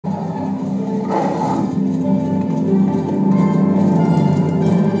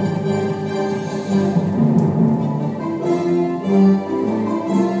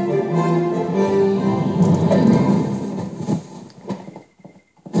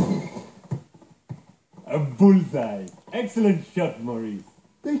A bullseye. Excellent shot, Maurice.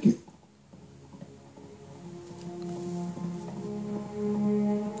 Thank you.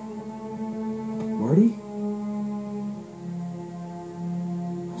 Marty?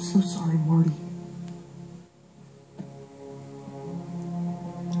 I'm so sorry, Marty.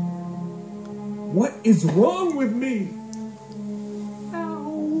 What is wrong with me?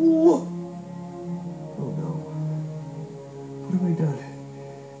 Ow! Oh no. What have I done?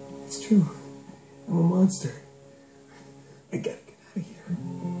 It's true. I'm a monster. I gotta get out of here.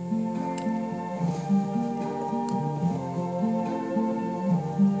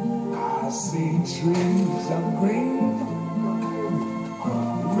 I see trees of green,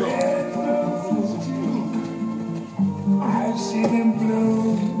 red roses too. I see them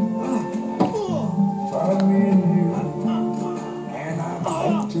bloom for me and you. And I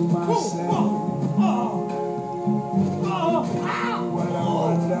think to myself, what a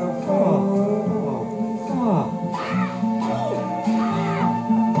wonderful world.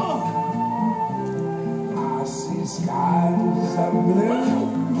 I see skies of blue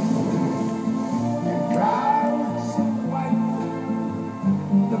and clouds of white,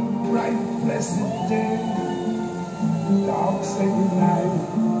 the bright blessed day, dark sacred night,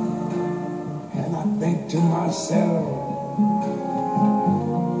 and I think to myself,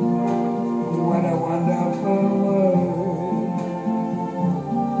 what a wonderful world.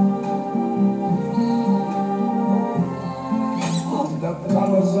 The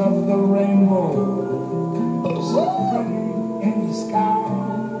colors of the rainbow, so pretty in the sky,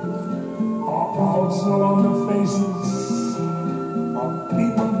 are also on the faces of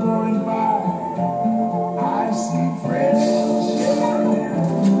people going by. I see friends shaking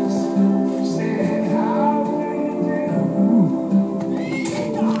hands, saying how do you do?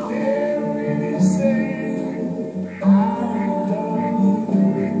 They're really saying I love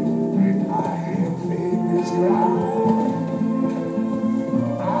you. I hear babies cry.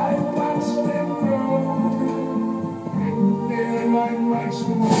 Much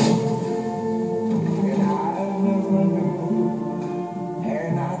more, and I never knew,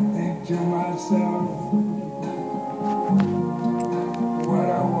 and I think to myself, what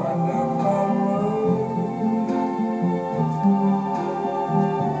a wonderful world.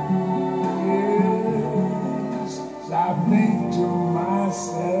 Yes, I think to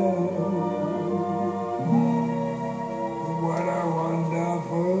myself, what a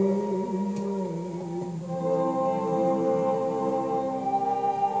wonderful world.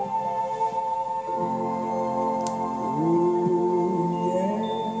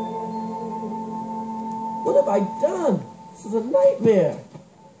 What have I done? This is a nightmare.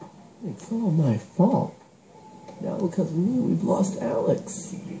 It's all my fault. Now because of me, we've lost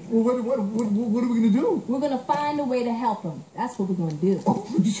Alex. Well, what are we going to do? We're going to find a way to help him. That's what we're going to do. Oh,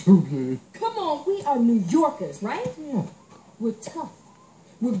 okay. Come on, we are New Yorkers, right? Yeah. We're tough.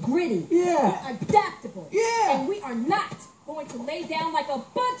 We're gritty. Yeah. We're adaptable. Yeah. And we are not going to lay down like a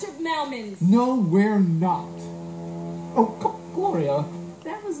bunch of Malmins. No, we're not. Oh, Gloria.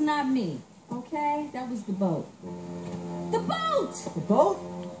 That was not me, okay? That was the boat. The boat! The boat?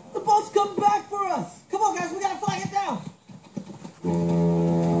 The boat's coming back for us. Come on, guys, we gotta flag it down.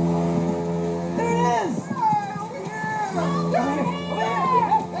 There it is. Hey, over here. Over here.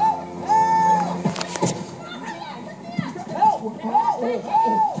 Help!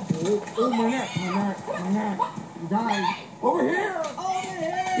 Oh, my neck. You died. Over here. Over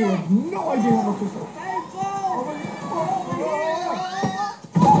here. You have no idea how much this is. Over here.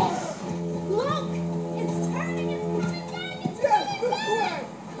 Look! It's turning, it's coming back, it's Yes, coming this back! way.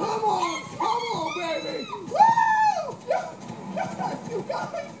 Come on, baby. Woo!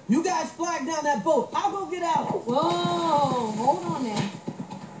 You guys flag down that boat. I'll go get out. Whoa, hold on now.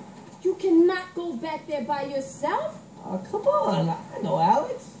 You cannot go back there by yourself? Oh, come on. I know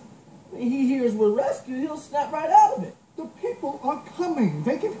Alex. When he hears we're rescued, he'll snap right out of it. The people are coming.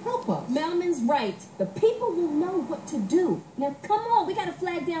 They can help us. Melman's right. The people will know what to do. Now, come on. We got to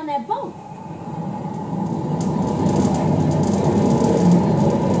flag down that boat.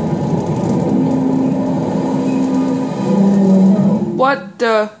 What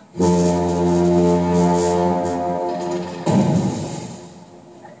the?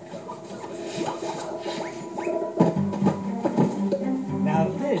 Now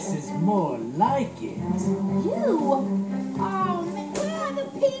this is more like it. You? Oh, man. Where are the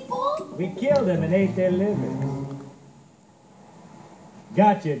people? We killed them and ate their liver.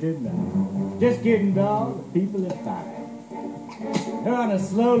 Gotcha, didn't I? Just kidding, doll. The people are fine. They're on a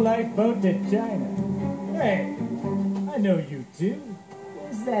slow lifeboat to China. Hey, I know you two.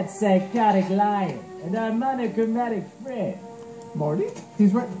 There's that psychotic lion and our monochromatic friend. Marty?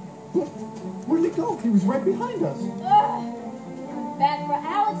 He's right. Where'd he go? He was right behind us. Bad for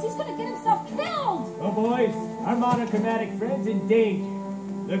Alex. He's gonna get himself killed. Oh, boys, our monochromatic friend's in danger.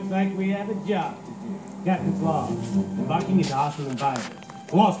 Looks like we have a job to do. Captain Claw, embarking into hostile environment.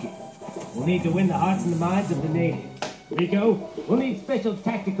 Kowalski, we'll need to win the hearts and the minds of the natives. Rico, we'll need special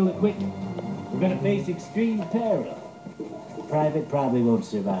tactical equipment. We're gonna face extreme peril. Private probably won't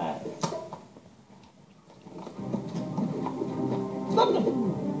survive.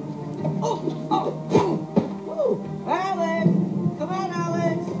 Alex! Come on,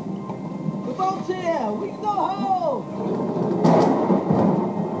 Alex! The boat's here! We can go home!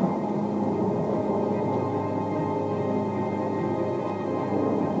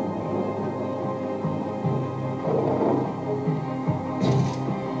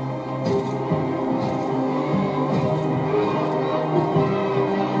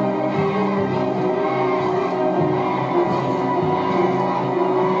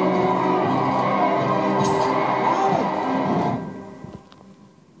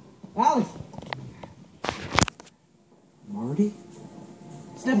 Alex! Marty?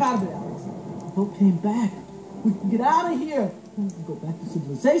 Step out of it, Alex. The boat came back. We can get out of here. We can go back to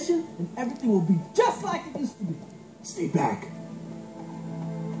civilization, and everything will be just like it used to be. Stay back.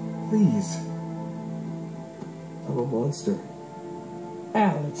 Please. I'm a monster.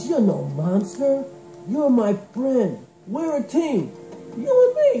 Alex, you're no monster. You're my friend. We're a team.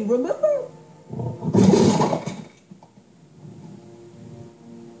 You and me, remember?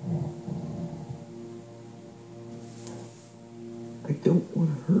 I don't want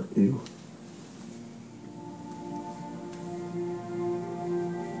to hurt you.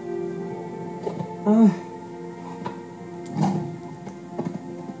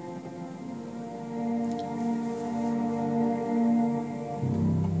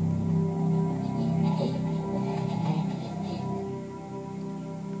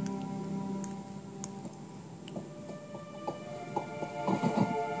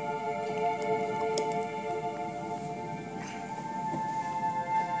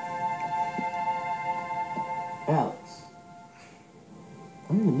 Alex,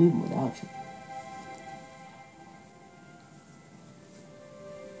 I'm gonna leave him without you.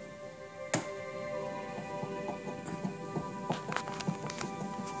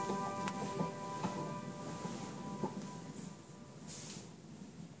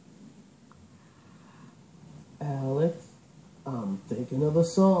 Alex, I'm thinking of a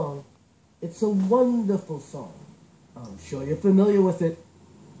song. It's a wonderful song. I'm sure you're familiar with it.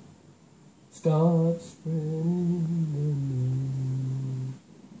 Start spreading the news.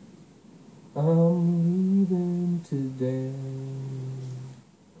 I'm leaving today.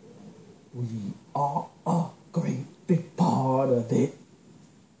 We are a great big part of it.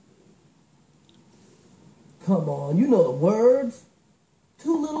 Come on, you know the words.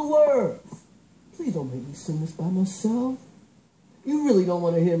 2 little words. Please don't make me sing this by myself. You really don't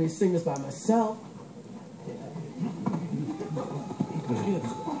want to hear me sing this by myself.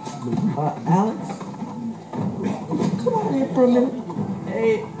 Alex? Come on here for a minute.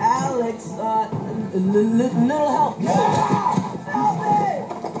 Hey, Alex, little help. Help me!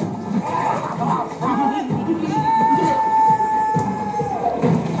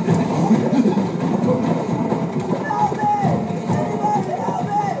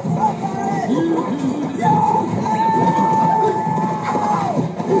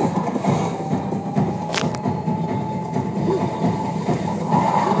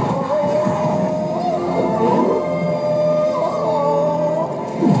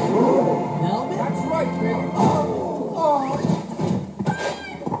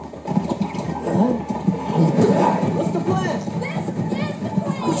 What's the plan?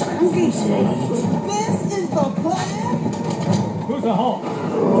 This is the plan? Who's the Hulk?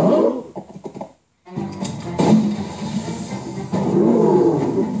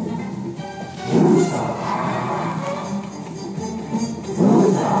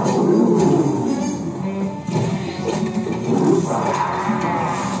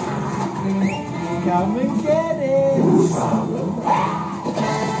 Coming